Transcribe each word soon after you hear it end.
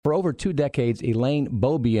For over 2 decades, Elaine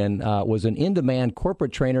Beaubien was an in-demand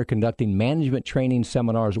corporate trainer conducting management training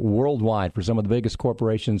seminars worldwide for some of the biggest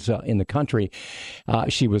corporations in the country.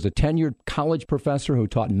 She was a tenured college professor who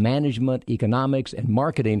taught management, economics, and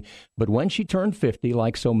marketing. But when she turned 50,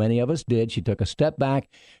 like so many of us did, she took a step back,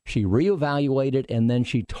 she reevaluated, and then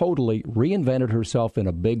she totally reinvented herself in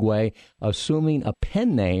a big way, assuming a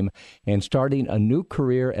pen name and starting a new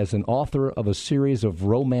career as an author of a series of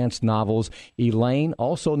romance novels. Elaine,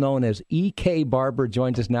 also known as E.K. Barber,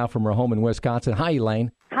 joins us now from her home in Wisconsin. Hi,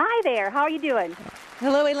 Elaine. Hi there. How are you doing?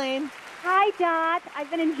 Hello, Elaine. Hi, Dot. I've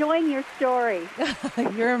been enjoying your story.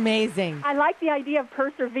 You're amazing. I like the idea of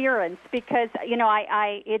perseverance because, you know,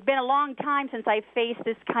 it's been a long time since I faced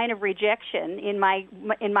this kind of rejection. In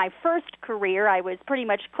my first career, I was pretty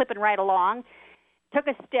much clipping right along. Took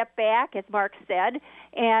a step back, as Mark said,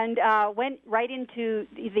 and went right into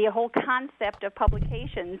the whole concept of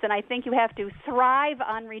publications. And I think you have to thrive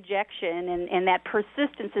on rejection, and that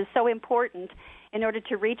persistence is so important in order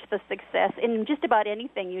to reach the success in just about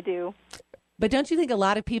anything you do. But don't you think a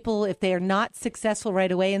lot of people, if they are not successful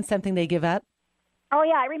right away in something, they give up? Oh,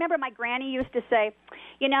 yeah. I remember my granny used to say,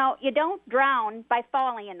 you know, you don't drown by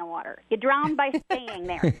falling in the water. You drown by staying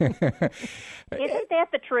there. Isn't that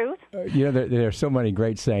the truth? There are so many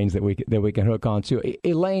great sayings that we can hook on to.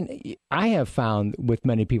 Elaine, I have found with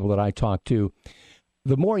many people that I talk to,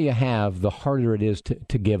 the more you have, the harder it is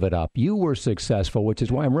to give it up. You were successful, which is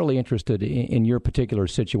why I'm really interested in your particular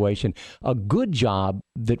situation. A good job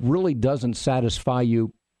that really doesn't satisfy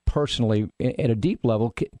you personally at a deep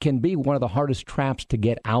level can be one of the hardest traps to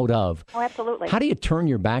get out of. Oh, absolutely. How do you turn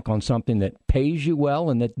your back on something that pays you well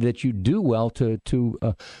and that you do well to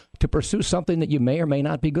pursue something that you may or may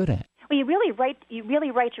not be good at? Well, you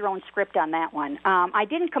really write your own script on that one. I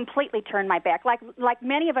didn't completely turn my back. Like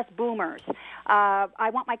many of us boomers, I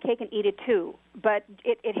want my cake and eat it too, but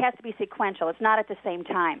it has to be sequential. It's not at the same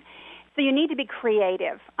time. So you need to be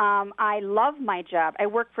creative. I love my job. I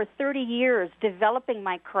worked for 30 years developing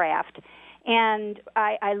my craft, and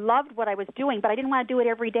I loved what I was doing, but I didn't want to do it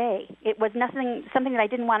every day. It was something that I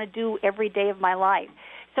didn't want to do every day of my life.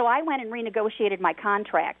 So I went and renegotiated my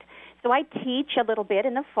contract. So I teach a little bit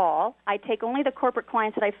in the fall. I take only the corporate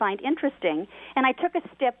clients that I find interesting, and I took a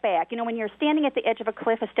step back. You know, when you're standing at the edge of a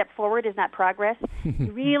cliff, a step forward is not progress.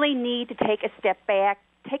 You really need to take a step back,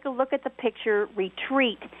 take a look at the picture,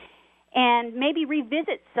 retreat, and maybe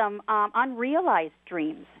revisit some unrealized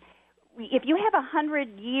dreams. If you have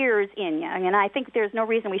 100 years in you, and I think there's no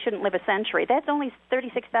reason we shouldn't live a century, that's only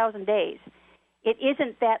 36,000 days. It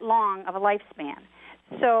isn't that long of a lifespan.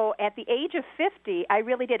 So at the age of 50, I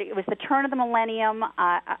really did. It was the turn of the millennium.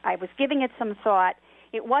 I was giving it some thought.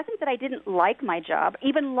 It wasn't that I didn't like my job,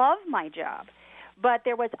 even love my job, but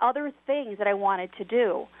there was other things that I wanted to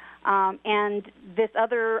do. And this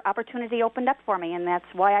other opportunity opened up for me, and that's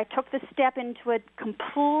why I took the step into it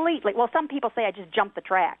completely. Well, some people say I just jumped the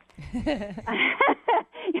track.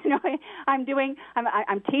 You know, I'm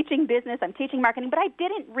teaching business, I'm teaching marketing, but I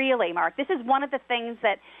didn't really, Mark. This is one of the things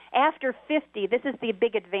that after 50, this is the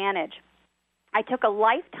big advantage. I took a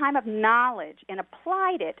lifetime of knowledge and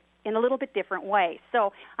applied it in a little bit different way.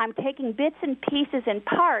 So I'm taking bits and pieces and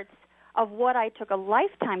parts of what I took a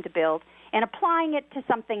lifetime to build and applying it to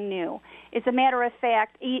something new. As a matter of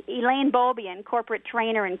fact, Elaine Beaubien, corporate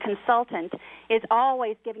trainer and consultant, is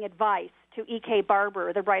always giving advice to E.K.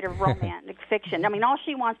 Barber, the writer of romantic fiction. I mean, all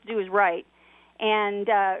she wants to do is write, and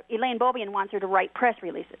Elaine Beaubien wants her to write press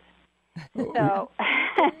releases. So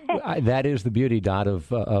that is the beauty, Dot, of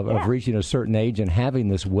reaching a certain age and having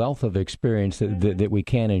this wealth of experience that we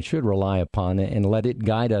can and should rely upon, and let it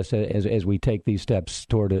guide us as we take these steps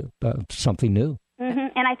toward something new. Mm-hmm.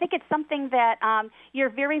 And I think it's something that you're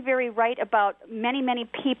very, very right about. Many, many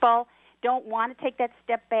people don't want to take that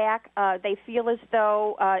step back. They feel as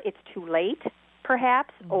though it's too late,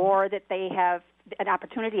 perhaps, or that they have an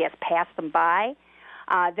opportunity has passed them by.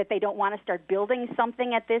 That they don't want to start building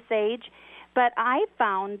something at this age. But I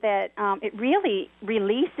found that it really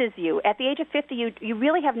releases you. At the age of 50, you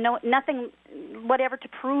really have nothing whatever to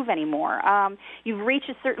prove anymore. You've reached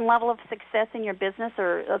a certain level of success in your business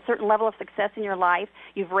or a certain level of success in your life.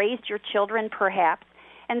 You've raised your children, perhaps.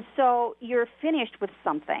 And so you're finished with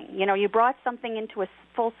something. You know, you brought something into a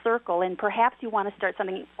full circle, and perhaps you want to start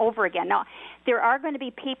something over again. Now, there are going to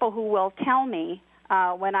be people who will tell me,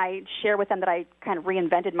 when I share with them that I kind of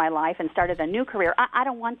reinvented my life and started a new career, I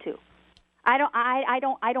don't want to. I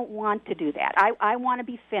don't want to do that. I want to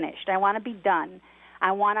be finished. I want to be done.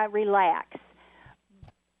 I want to relax.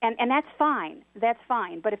 And that's fine. That's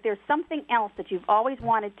fine. But if there's something else that you've always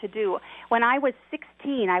wanted to do, when I was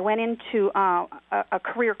 16, I went into a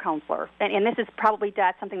career counselor, and this is probably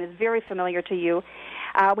something that's very familiar to you.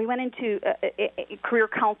 We went into career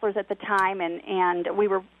counselors at the time, and we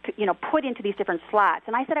were, put into these different slots.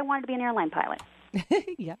 And I said I wanted to be an airline pilot.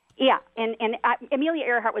 Yeah. Yeah, and Amelia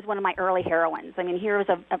Earhart was one of my early heroines. I mean, here was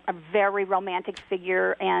a very romantic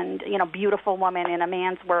figure and, beautiful woman in a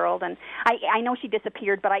man's world. And I know she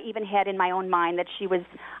disappeared, but I even had in my own mind that she was,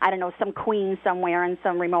 I don't know, some queen somewhere in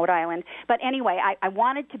some remote island. But anyway, I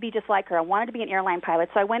wanted to be just like her. I wanted to be an airline pilot,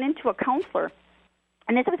 so I went into a counselor.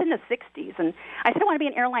 And this was in the 60s, and I said, I want to be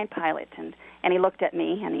an airline pilot. And he looked at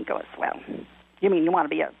me, and he goes, well, you mean you want to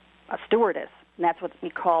be a stewardess? And that's what we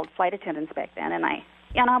called flight attendants back then. And I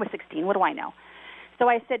was 16. What do I know? So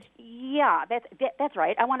I said, yeah, that's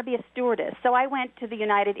right. I want to be a stewardess. So I went to the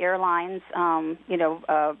United Airlines,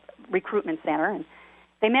 recruitment center, and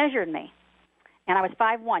they measured me. And I was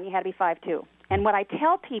 5'1". You had to be 5'2". And what I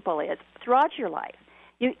tell people is, throughout your life,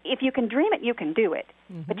 if you can dream it, you can do it.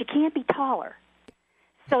 Mm-hmm. But you can't be taller.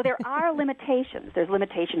 So there are limitations. There's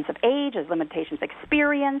limitations of age. There's limitations of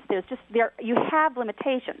experience. You have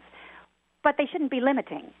limitations. But they shouldn't be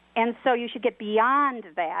limiting. And so you should get beyond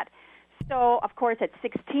that. So, of course, at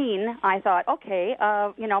 16, I thought, okay,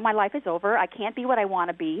 my life is over. I can't be what I want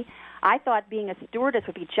to be. I thought being a stewardess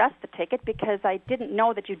would be just the ticket because I didn't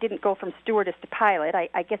know that you didn't go from stewardess to pilot.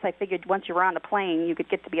 I guess I figured once you were on the plane, you could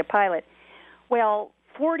get to be a pilot. Well,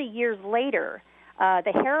 40 years later,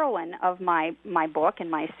 the heroine of my book and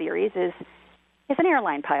my series is an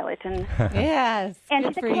airline pilot, and yes, and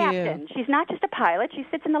she's a captain. She's not just a pilot; she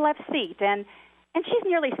sits in the left seat, and she's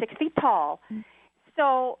nearly 6 feet tall.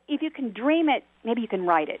 So if you can dream it, maybe you can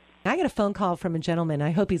write it. I got a phone call from a gentleman.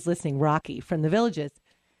 I hope he's listening, Rocky from the Villages,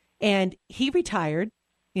 and he retired.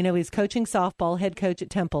 He's coaching softball, head coach at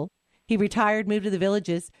Temple. He retired, moved to the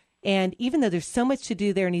Villages, and even though there's so much to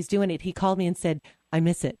do there, and he's doing it, he called me and said, "I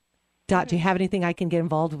miss it. Dot, do you have anything I can get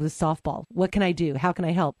involved with softball? What can I do? How can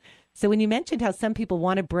I help?" So when you mentioned how some people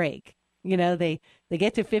want to break, they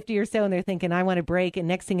get to 50 or so and they're thinking, I want to break. And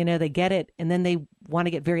next thing you know, they get it. And then they want to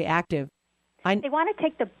get very active. They want to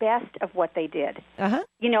take the best of what they did. Uh-huh.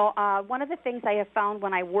 One of the things I have found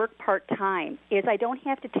when I work part-time is I don't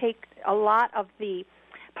have to take a lot of the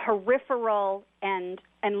peripheral and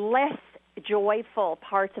less joyful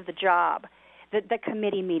parts of the job. The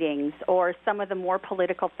committee meetings or some of the more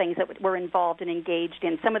political things that we're involved and engaged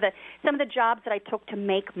in, some of the jobs that I took to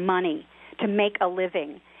make money, to make a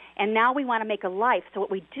living. And now we want to make a life. So what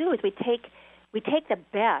we do is we take the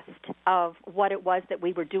best of what it was that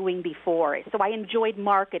we were doing before. So I enjoyed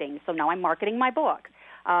marketing, so now I'm marketing my book.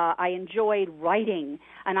 I enjoyed writing,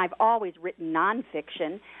 and I've always written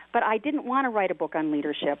nonfiction, but I didn't want to write a book on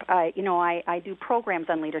leadership. I do programs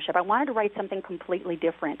on leadership. I wanted to write something completely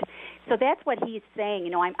different. So that's what he's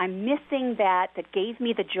saying. I'm missing that gave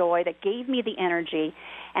me the joy, that gave me the energy,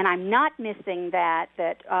 and I'm not missing that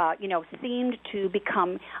seemed to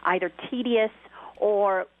become either tedious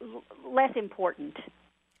or less important.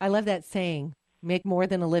 I love that saying, make more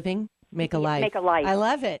than a living. Make a life. Make a life. I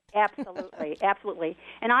love it. Absolutely, absolutely.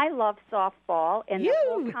 And I love softball, and the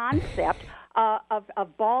whole concept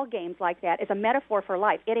of ball games like that is a metaphor for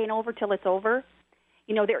life. It ain't over till it's over.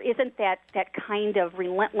 There isn't that kind of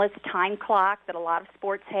relentless time clock that a lot of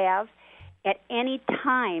sports have. At any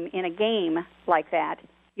time in a game like that,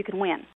 you can win.